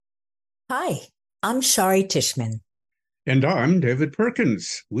Hi, I'm Shari Tishman. And I'm David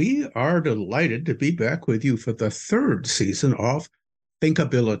Perkins. We are delighted to be back with you for the third season of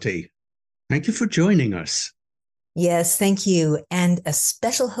Thinkability. Thank you for joining us. Yes, thank you. And a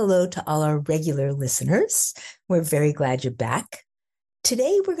special hello to all our regular listeners. We're very glad you're back.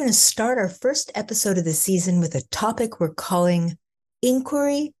 Today, we're going to start our first episode of the season with a topic we're calling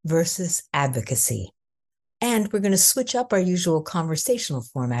Inquiry versus Advocacy. And we're going to switch up our usual conversational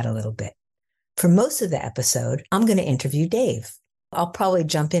format a little bit. For most of the episode, I'm going to interview Dave. I'll probably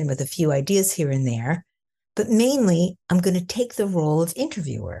jump in with a few ideas here and there, but mainly I'm going to take the role of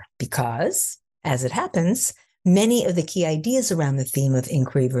interviewer because, as it happens, many of the key ideas around the theme of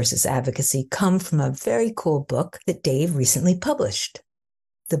inquiry versus advocacy come from a very cool book that Dave recently published.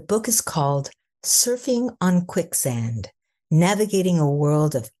 The book is called Surfing on Quicksand, Navigating a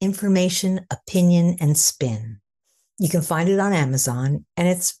World of Information, Opinion, and Spin. You can find it on Amazon, and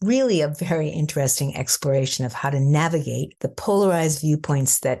it's really a very interesting exploration of how to navigate the polarized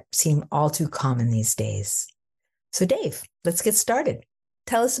viewpoints that seem all too common these days. So, Dave, let's get started.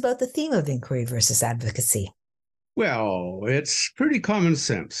 Tell us about the theme of inquiry versus advocacy. Well, it's pretty common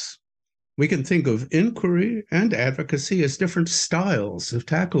sense. We can think of inquiry and advocacy as different styles of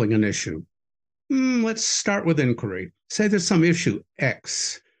tackling an issue. Let's start with inquiry. Say there's some issue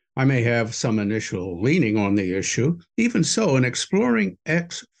X. I may have some initial leaning on the issue. Even so, in exploring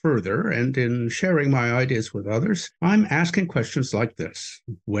X further and in sharing my ideas with others, I'm asking questions like this.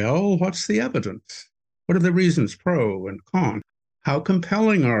 Well, what's the evidence? What are the reasons pro and con? How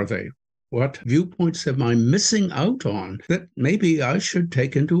compelling are they? What viewpoints am I missing out on that maybe I should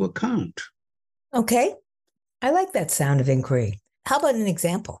take into account? Okay, I like that sound of inquiry. How about an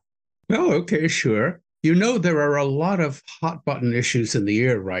example? Well, okay, sure. You know, there are a lot of hot button issues in the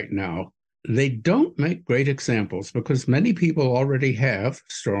air right now. They don't make great examples because many people already have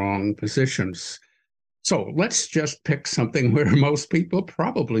strong positions. So let's just pick something where most people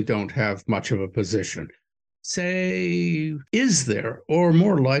probably don't have much of a position. Say, is there, or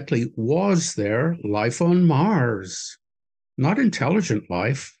more likely, was there life on Mars? Not intelligent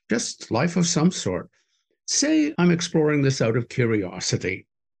life, just life of some sort. Say I'm exploring this out of curiosity.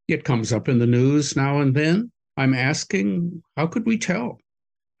 It comes up in the news now and then. I'm asking, how could we tell?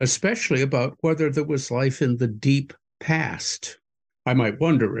 Especially about whether there was life in the deep past. I might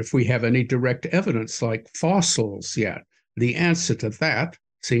wonder if we have any direct evidence like fossils yet. The answer to that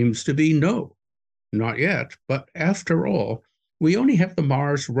seems to be no, not yet. But after all, we only have the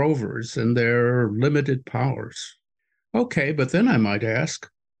Mars rovers and their limited powers. Okay, but then I might ask,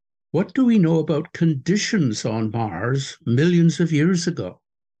 what do we know about conditions on Mars millions of years ago?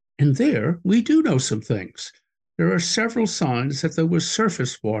 And there, we do know some things. There are several signs that there was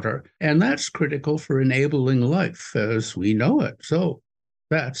surface water, and that's critical for enabling life as we know it. So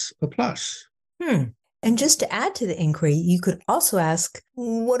that's a plus. Hmm. And just to add to the inquiry, you could also ask,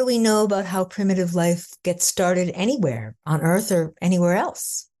 what do we know about how primitive life gets started anywhere on Earth or anywhere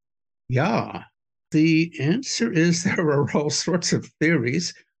else? Yeah, the answer is there are all sorts of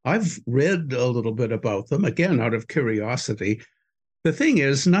theories. I've read a little bit about them, again, out of curiosity. The thing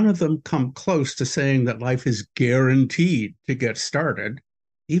is, none of them come close to saying that life is guaranteed to get started,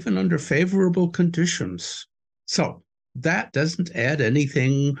 even under favorable conditions. So that doesn't add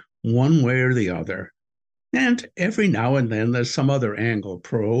anything one way or the other. And every now and then there's some other angle,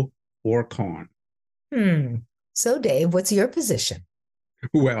 pro or con. Hmm. So, Dave, what's your position?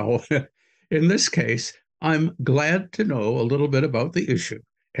 Well, in this case, I'm glad to know a little bit about the issue.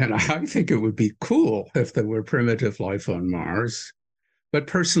 And I think it would be cool if there were primitive life on Mars. But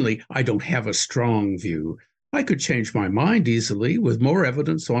personally, I don't have a strong view. I could change my mind easily with more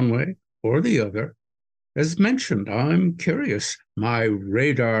evidence one way or the other. As mentioned, I'm curious. My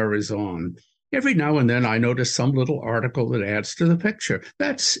radar is on. Every now and then I notice some little article that adds to the picture.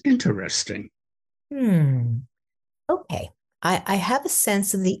 That's interesting. Hmm. Okay. I have a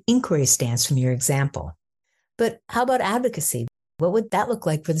sense of the inquiry stance from your example. But how about advocacy? What would that look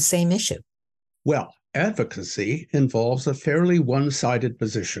like for the same issue? Well, advocacy involves a fairly one sided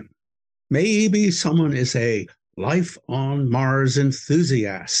position. Maybe someone is a life on Mars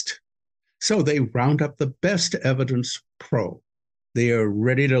enthusiast. So they round up the best evidence pro. They are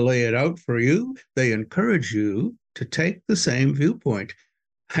ready to lay it out for you. They encourage you to take the same viewpoint.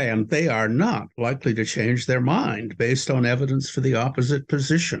 And they are not likely to change their mind based on evidence for the opposite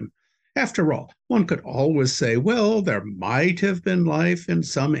position. After all, one could always say, well, there might have been life in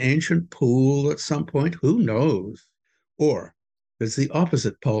some ancient pool at some point. Who knows? Or there's the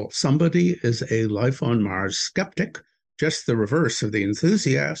opposite pole. Somebody is a life on Mars skeptic, just the reverse of the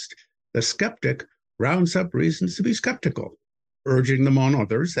enthusiast. The skeptic rounds up reasons to be skeptical. urging them on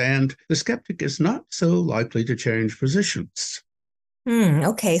others, and the skeptic is not so likely to change positions.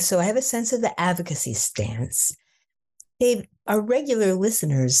 Okay, so I have a sense of the advocacy stance. Dave, our regular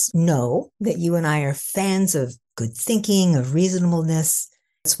listeners know that you and I are fans of good thinking, of reasonableness.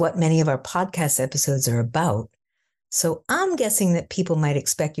 It's what many of our podcast episodes are about. So I'm guessing that people might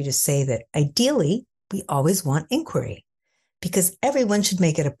expect you to say that ideally, we always want inquiry because everyone should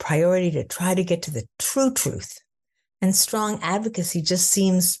make it a priority to try to get to the true truth. And strong advocacy just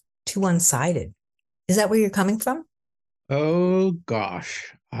seems too one-sided. Is that where you're coming from? Oh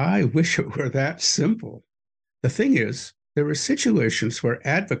gosh, I wish it were that simple. The thing is, there are situations where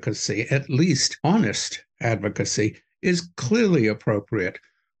advocacy, at least honest advocacy, is clearly appropriate.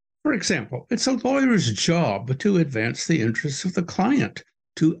 For example, it's a lawyer's job to advance the interests of the client,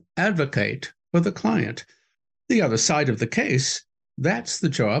 to advocate for the client. The other side of the case, that's the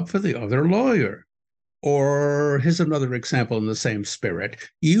job for the other lawyer. Or here's another example in the same spirit.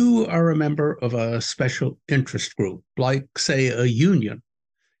 You are a member of a special interest group, like, say, a union.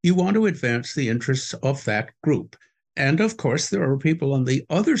 You want to advance the interests of that group. And of course, there are people on the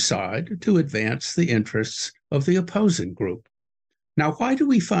other side to advance the interests of the opposing group. Now, why do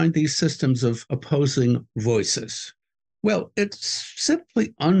we find these systems of opposing voices? Well, it's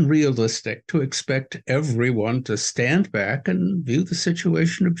simply unrealistic to expect everyone to stand back and view the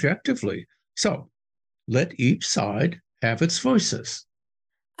situation objectively. So let each side have its voices.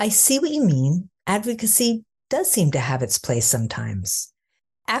 I see what you mean. Advocacy does seem to have its place sometimes.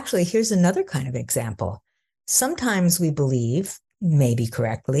 Actually, here's another kind of example. Sometimes we believe, maybe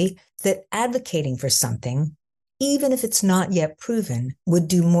correctly, that advocating for something, even if it's not yet proven, would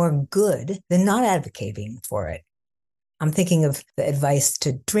do more good than not advocating for it. I'm thinking of the advice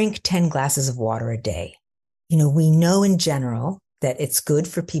to drink 10 glasses of water a day. We know in general that it's good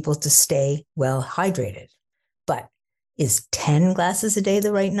for people to stay well hydrated. But is 10 glasses a day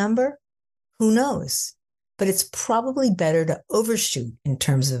the right number? Who knows? But it's probably better to overshoot in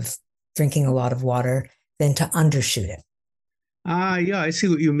terms of drinking a lot of water than to undershoot it. Yeah, I see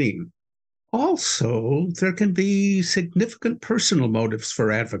what you mean. Also, there can be significant personal motives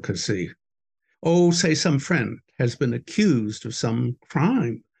for advocacy. Oh, say some friend has been accused of some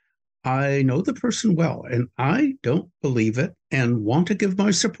crime. I know the person well, and I don't believe it and want to give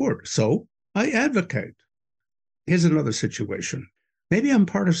my support, so I advocate. Here's another situation. Maybe I'm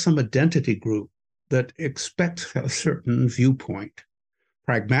part of some identity group that expects a certain viewpoint.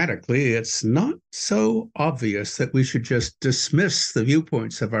 Pragmatically, it's not so obvious that we should just dismiss the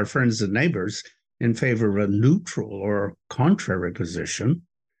viewpoints of our friends and neighbors in favor of a neutral or contrary position.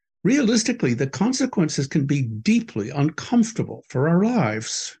 Realistically, the consequences can be deeply uncomfortable for our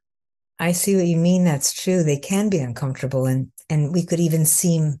lives. I see what you mean. That's true. They can be uncomfortable and we could even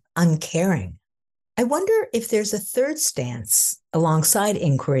seem uncaring. I wonder if there's a third stance alongside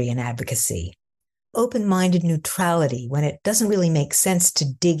inquiry and advocacy. Open-minded neutrality when it doesn't really make sense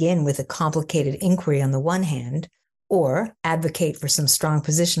to dig in with a complicated inquiry on the one hand, or advocate for some strong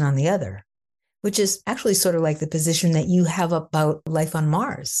position on the other, which is actually sort of like the position that you have about life on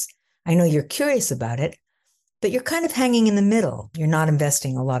Mars. I know you're curious about it, but you're kind of hanging in the middle. You're not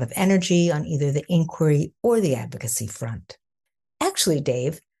investing a lot of energy on either the inquiry or the advocacy front. Actually,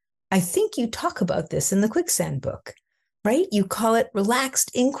 Dave, I think you talk about this in the Quicksand book, right? You call it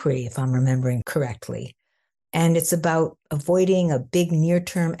relaxed inquiry, if I'm remembering correctly. And it's about avoiding a big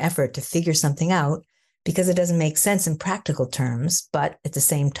near-term effort to figure something out because it doesn't make sense in practical terms. But at the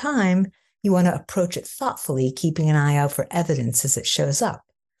same time, you want to approach it thoughtfully, keeping an eye out for evidence as it shows up.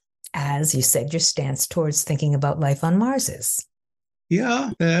 As you said, your stance towards thinking about life on Mars is. Yeah,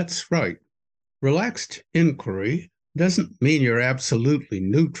 that's right. Relaxed inquiry doesn't mean you're absolutely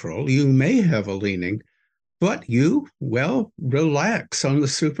neutral. You may have a leaning, but well, relax on the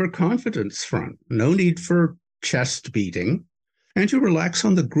superconfidence front. No need for chest beating. And you relax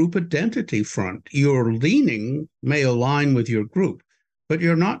on the group identity front. Your leaning may align with your group, but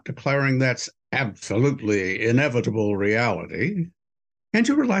you're not declaring that's absolutely inevitable reality. And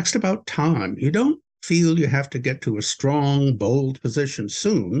you're relaxed about time. You don't feel you have to get to a strong, bold position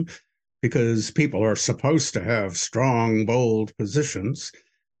soon because people are supposed to have strong, bold positions.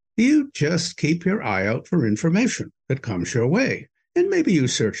 You just keep your eye out for information that comes your way. And maybe you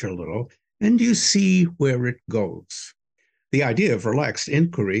search a little and you see where it goes. The idea of relaxed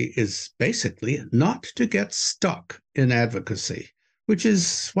inquiry is basically not to get stuck in advocacy, which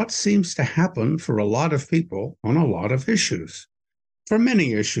is what seems to happen for a lot of people on a lot of issues. For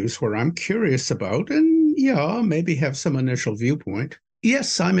many issues where I'm curious about and, maybe have some initial viewpoint,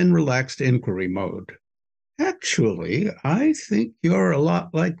 yes, I'm in relaxed inquiry mode. Actually, I think you're a lot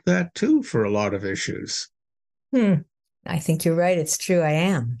like that too for a lot of issues. Hmm. I think you're right. It's true. I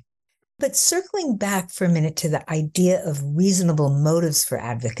am. But circling back for a minute to the idea of reasonable motives for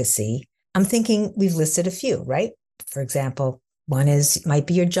advocacy, I'm thinking we've listed a few, right? For example, one is might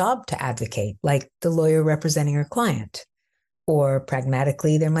be your job to advocate, like the lawyer representing your client. Or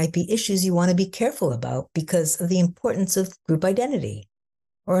pragmatically, there might be issues you want to be careful about because of the importance of group identity.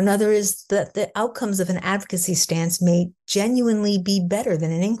 Or another is that the outcomes of an advocacy stance may genuinely be better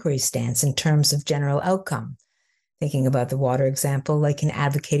than an inquiry stance in terms of general outcome. Thinking about the water example, like in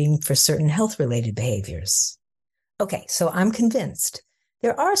advocating for certain health related behaviors. Okay, so I'm convinced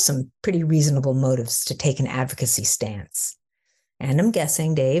there are some pretty reasonable motives to take an advocacy stance. And I'm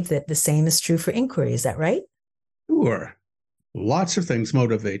guessing, Dave, that the same is true for inquiry. Is that right? Sure, lots of things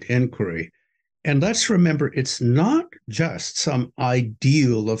motivate inquiry. And let's remember, it's not just some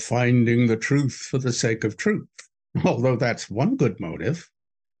ideal of finding the truth for the sake of truth, although that's one good motive.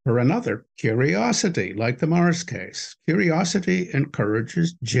 Or another, curiosity, like the Mars case. Curiosity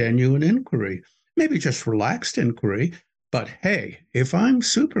encourages genuine inquiry, maybe just relaxed inquiry, but hey, if I'm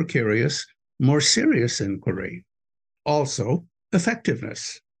super curious, more serious inquiry. Also,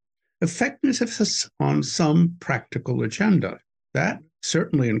 effectiveness. Effectiveness on some practical agenda. That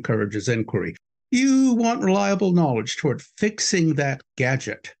certainly encourages inquiry. You want reliable knowledge toward fixing that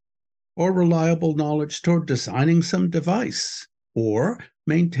gadget, or reliable knowledge toward designing some device, or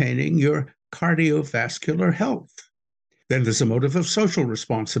maintaining your cardiovascular health. Then there's a motive of social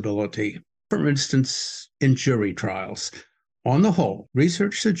responsibility. For instance, in jury trials. On the whole,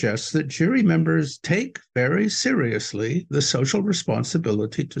 research suggests that jury members take very seriously the social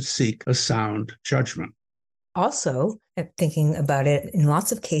responsibility to seek a sound judgment. Also, thinking about it, in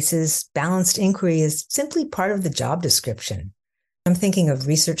lots of cases, balanced inquiry is simply part of the job description. I'm thinking of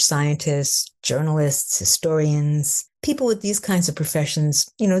research scientists, journalists, historians, people with these kinds of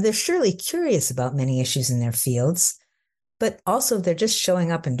professions. They're surely curious about many issues in their fields, but also they're just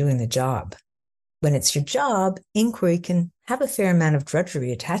showing up and doing the job. When it's your job, inquiry can have a fair amount of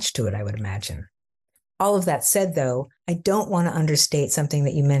drudgery attached to it, I would imagine. All of that said, though, I don't want to understate something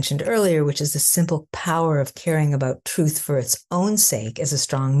that you mentioned earlier, which is the simple power of caring about truth for its own sake as a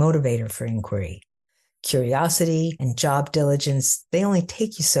strong motivator for inquiry. Curiosity and job diligence, they only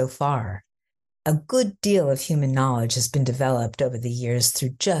take you so far. A good deal of human knowledge has been developed over the years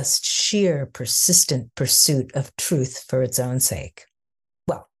through just sheer persistent pursuit of truth for its own sake.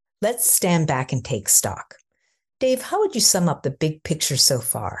 Well, let's stand back and take stock. Dave, how would you sum up the big picture so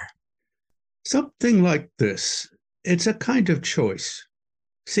far? Something like this. It's a kind of choice.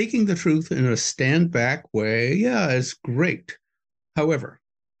 Seeking the truth in a stand back way, yeah, is great. However,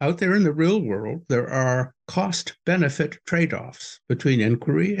 out there in the real world, there are cost benefit trade offs between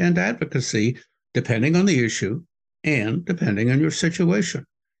inquiry and advocacy, depending on the issue and depending on your situation.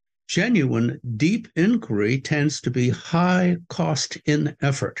 Genuine, deep inquiry tends to be high cost in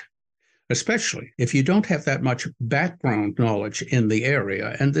effort, especially if you don't have that much background knowledge in the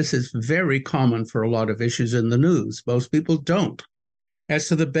area. And this is very common for a lot of issues in the news. Most people don't. As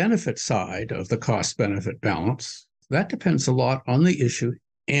to the benefit side of the cost benefit balance, that depends a lot on the issue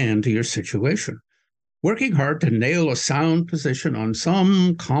and your situation. Working hard to nail a sound position on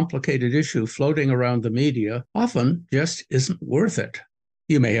some complicated issue floating around the media often just isn't worth it.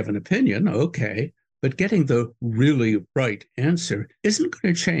 You may have an opinion, okay, but getting the really right answer isn't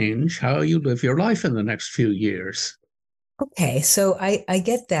going to change how you live your life in the next few years. Okay, so I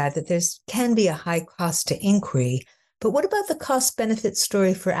get that there's can be a high cost to inquiry, but what about the cost benefit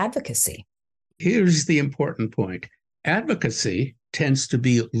story for advocacy? Here's the important point. Advocacy tends to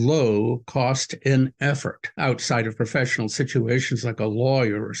be low cost in effort outside of professional situations like a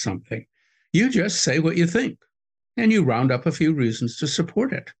lawyer or something. You just say what you think, and you round up a few reasons to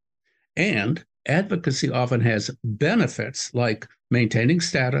support it. And advocacy often has benefits like maintaining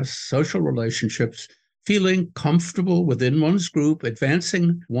status, social relationships, feeling comfortable within one's group,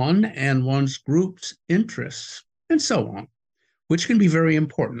 advancing one and one's group's interests, and so on, which can be very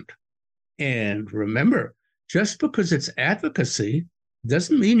important. And remember, just because it's advocacy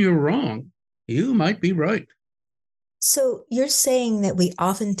doesn't mean you're wrong. You might be right. So you're saying that we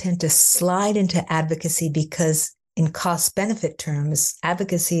often tend to slide into advocacy because, in cost benefit terms,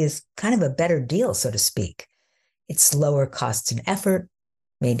 advocacy is kind of a better deal, so to speak. It's lower costs and effort,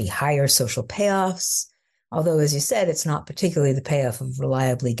 maybe higher social payoffs. Although, as you said, it's not particularly the payoff of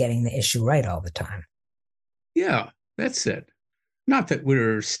reliably getting the issue right all the time. Yeah, that's it. Not that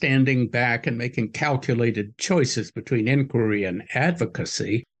we're standing back and making calculated choices between inquiry and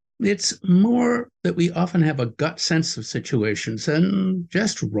advocacy. It's more that we often have a gut sense of situations and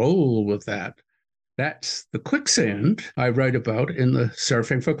just roll with that. That's the quicksand I write about in the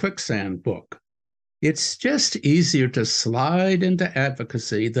Surfing for Quicksand book. It's just easier to slide into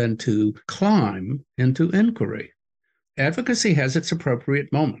advocacy than to climb into inquiry. Advocacy has its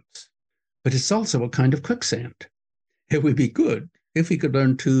appropriate moments, but it's also a kind of quicksand. It would be good if we could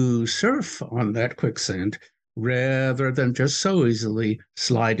learn to surf on that quicksand rather than just so easily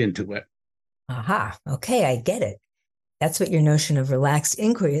slide into it. Aha. Okay, I get it. That's what your notion of relaxed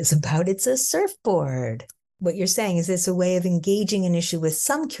inquiry is about. It's a surfboard. What you're saying is it's a way of engaging an issue with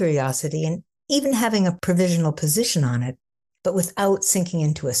some curiosity and even having a provisional position on it, but without sinking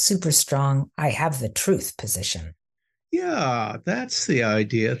into a super strong, I have the truth position. Yeah, that's the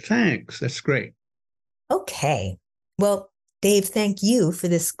idea. Thanks. That's great. Okay. Well, Dave, thank you for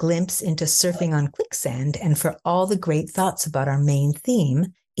this glimpse into surfing on quicksand and for all the great thoughts about our main theme,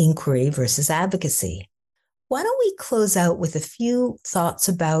 inquiry versus advocacy. Why don't we close out with a few thoughts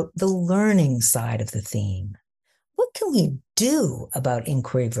about the learning side of the theme? What can we do about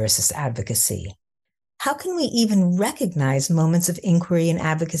inquiry versus advocacy? How can we even recognize moments of inquiry and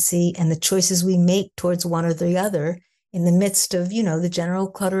advocacy and the choices we make towards one or the other in the midst of, the general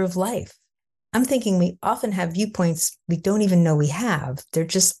clutter of life? I'm thinking we often have viewpoints we don't even know we have. They're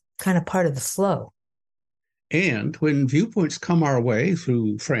just kind of part of the flow. And when viewpoints come our way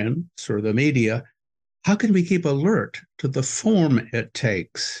through friends or the media, how can we keep alert to the form it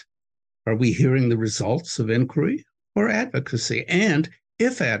takes? Are we hearing the results of inquiry or advocacy? And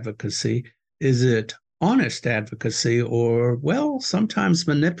if advocacy, is it honest advocacy or, well, sometimes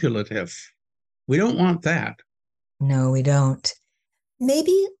manipulative? We don't want that. No, we don't.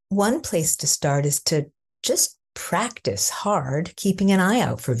 Maybe one place to start is to just practice hard, keeping an eye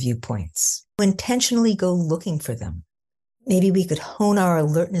out for viewpoints, intentionally go looking for them. Maybe we could hone our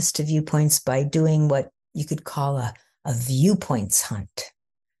alertness to viewpoints by doing what you could call a viewpoints hunt.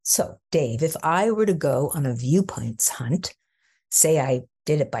 So, Dave, if I were to go on a viewpoints hunt, say I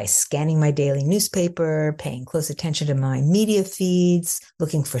did it by scanning my daily newspaper, paying close attention to my media feeds,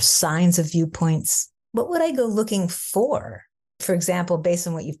 looking for signs of viewpoints, what would I go looking for? For example, based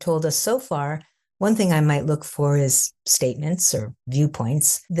on what you've told us so far, one thing I might look for is statements or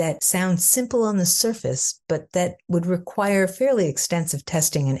viewpoints that sound simple on the surface, but that would require fairly extensive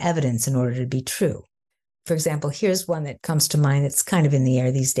testing and evidence in order to be true. For example, here's one that comes to mind that's kind of in the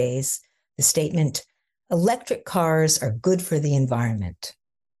air these days. The statement, electric cars are good for the environment.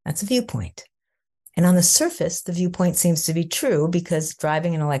 That's a viewpoint. And on the surface, the viewpoint seems to be true because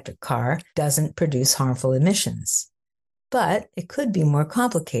driving an electric car doesn't produce harmful emissions. But it could be more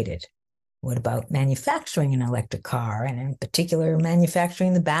complicated. What about manufacturing an electric car, and in particular,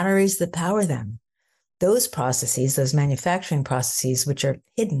 manufacturing the batteries that power them? Those processes, those manufacturing processes, which are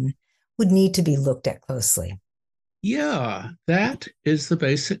hidden, would need to be looked at closely. Yeah, that is the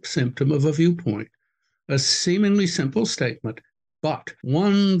basic symptom of a viewpoint. A seemingly simple statement, but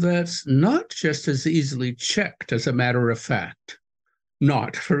one that's not just as easily checked as a matter of fact.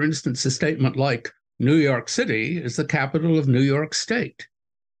 Not, for instance, a statement like, New York City is the capital of New York State,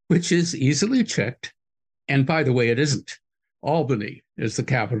 which is easily checked. And by the way, it isn't. Albany is the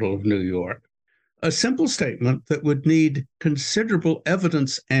capital of New York. A simple statement that would need considerable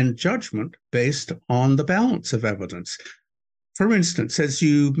evidence and judgment based on the balance of evidence. For instance, as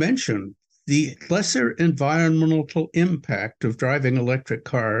you mentioned, the lesser environmental impact of driving electric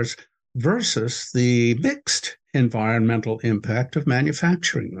cars versus the mixed environmental impact of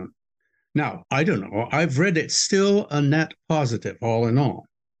manufacturing them. Now, I don't know, I've read it's still a net positive all in all.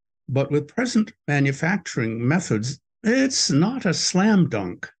 But with present manufacturing methods, it's not a slam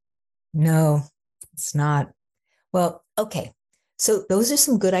dunk. No, it's not. Well, okay. So those are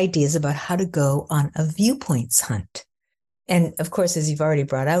some good ideas about how to go on a viewpoints hunt. And of course, as you've already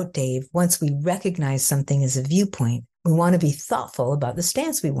brought out, Dave, once we recognize something as a viewpoint, we want to be thoughtful about the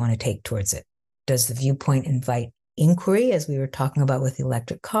stance we want to take towards it. Does the viewpoint invite inquiry, as we were talking about with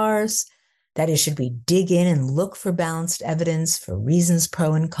electric cars? That is, should we dig in and look for balanced evidence, for reasons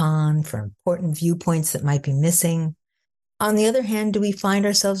pro and con, for important viewpoints that might be missing? On the other hand, do we find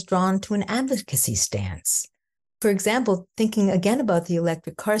ourselves drawn to an advocacy stance? For example, thinking again about the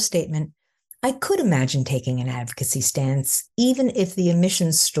electric car statement, I could imagine taking an advocacy stance, even if the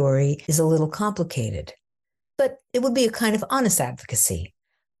emissions story is a little complicated. But it would be a kind of honest advocacy.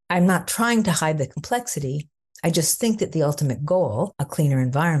 I'm not trying to hide the complexity. I just think that the ultimate goal, a cleaner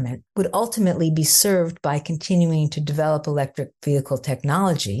environment, would ultimately be served by continuing to develop electric vehicle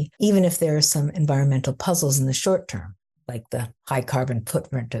technology, even if there are some environmental puzzles in the short term, like the high carbon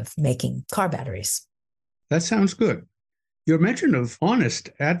footprint of making car batteries. That sounds good. Your mention of honest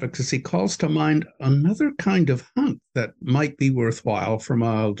advocacy calls to mind another kind of hunt that might be worthwhile from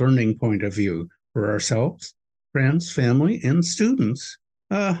a learning point of view for ourselves, friends, family, and students.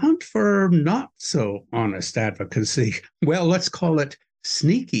 hunt for not so honest advocacy. Well, let's call it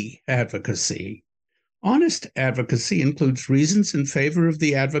sneaky advocacy. Honest advocacy includes reasons in favor of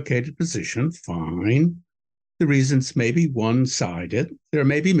the advocated position. Fine. The reasons may be one sided. There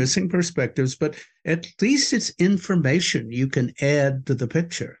may be missing perspectives, but at least it's information you can add to the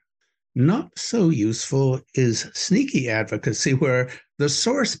picture. Not so useful is sneaky advocacy, where the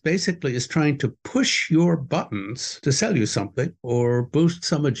source basically is trying to push your buttons to sell you something or boost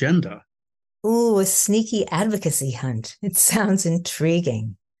some agenda. Ooh, a sneaky advocacy hunt. It sounds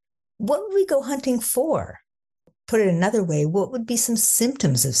intriguing. What would we go hunting for? Put it another way, what would be some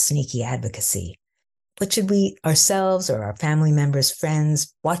symptoms of sneaky advocacy? What should we ourselves or our family members,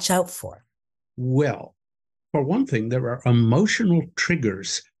 friends watch out for? Well, for one thing, there are emotional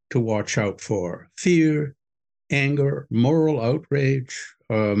triggers to watch out for: fear, anger, moral outrage,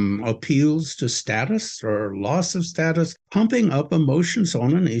 appeals to status or loss of status, pumping up emotions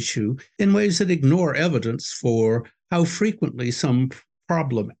on an issue in ways that ignore evidence for how frequently some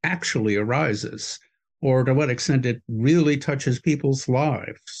problem actually arises, or to what extent it really touches people's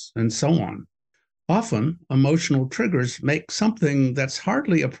lives, and so on. Often, emotional triggers make something that's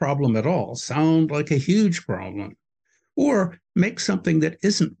hardly a problem at all sound like a huge problem, or make something that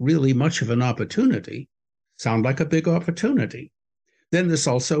isn't really much of an opportunity sound like a big opportunity. Then there's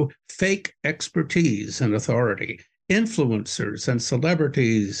also fake expertise and authority, influencers and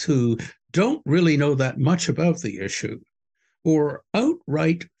celebrities who don't really know that much about the issue, or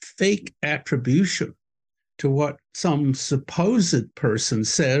outright fake attribution to what some supposed person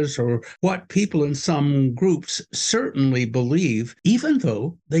says or what people in some groups certainly believe, even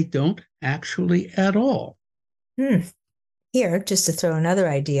though they don't actually at all. Here, just to throw another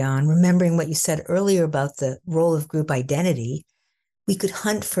idea on, remembering what you said earlier about the role of group identity, we could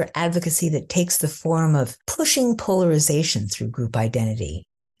hunt for advocacy that takes the form of pushing polarization through group identity,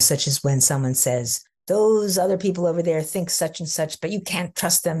 such as when someone says, those other people over there think such and such, but you can't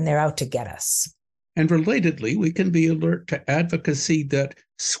trust them, they're out to get us. And relatedly, we can be alert to advocacy that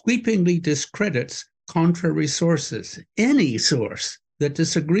sweepingly discredits contrary sources, any source that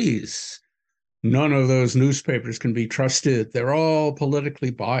disagrees. None of those newspapers can be trusted. They're all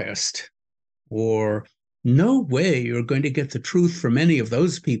politically biased. Or, no way you're going to get the truth from any of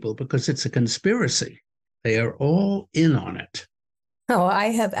those people because it's a conspiracy. They are all in on it. Oh, I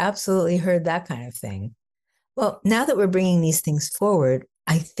have absolutely heard that kind of thing. Well, now that we're bringing these things forward,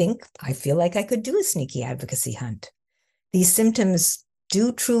 I feel like I could do a sneaky advocacy hunt. These symptoms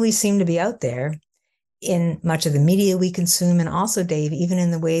do truly seem to be out there in much of the media we consume, and also, Dave, even in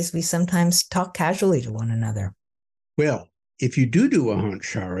the ways we sometimes talk casually to one another. Well, if you do a hunt,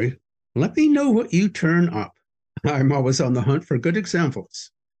 Shari, let me know what you turn up. I'm always on the hunt for good examples.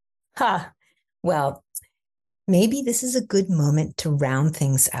 Ha! Well, maybe this is a good moment to round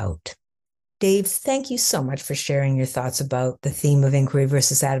things out. Dave, thank you so much for sharing your thoughts about the theme of inquiry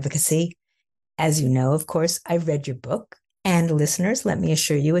versus advocacy. As you know, of course, I've read your book, and listeners, let me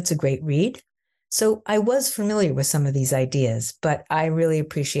assure you it's a great read. So I was familiar with some of these ideas, but I really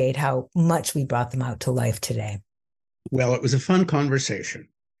appreciate how much we brought them out to life today. Well, it was a fun conversation.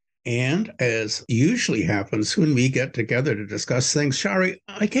 And as usually happens when we get together to discuss things, Shari,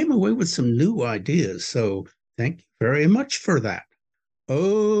 I came away with some new ideas. So thank you very much for that.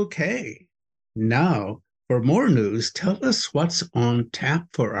 Okay. Now, for more news, tell us what's on tap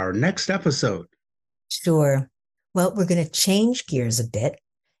for our next episode. Sure. Well, we're going to change gears a bit.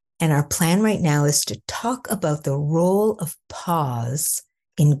 And our plan right now is to talk about the role of pause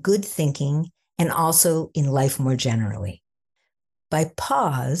in good thinking and also in life more generally. By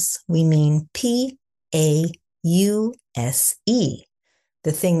pause, we mean P-A-U-S-E,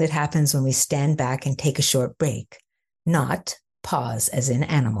 the thing that happens when we stand back and take a short break, not pause as in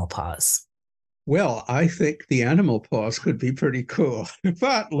animal pause. Well, I think the animal pause could be pretty cool,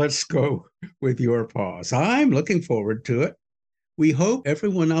 but let's go with your pause. I'm looking forward to it. We hope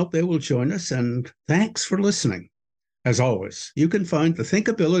everyone out there will join us, and thanks for listening. As always, you can find the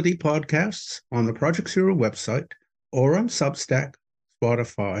Thinkability podcasts on the Project Zero website or on Substack,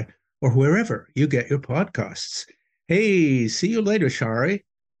 Spotify, or wherever you get your podcasts. Hey, see you later, Shari.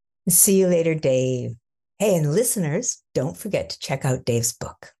 See you later, Dave. Hey, and listeners, don't forget to check out Dave's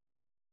book.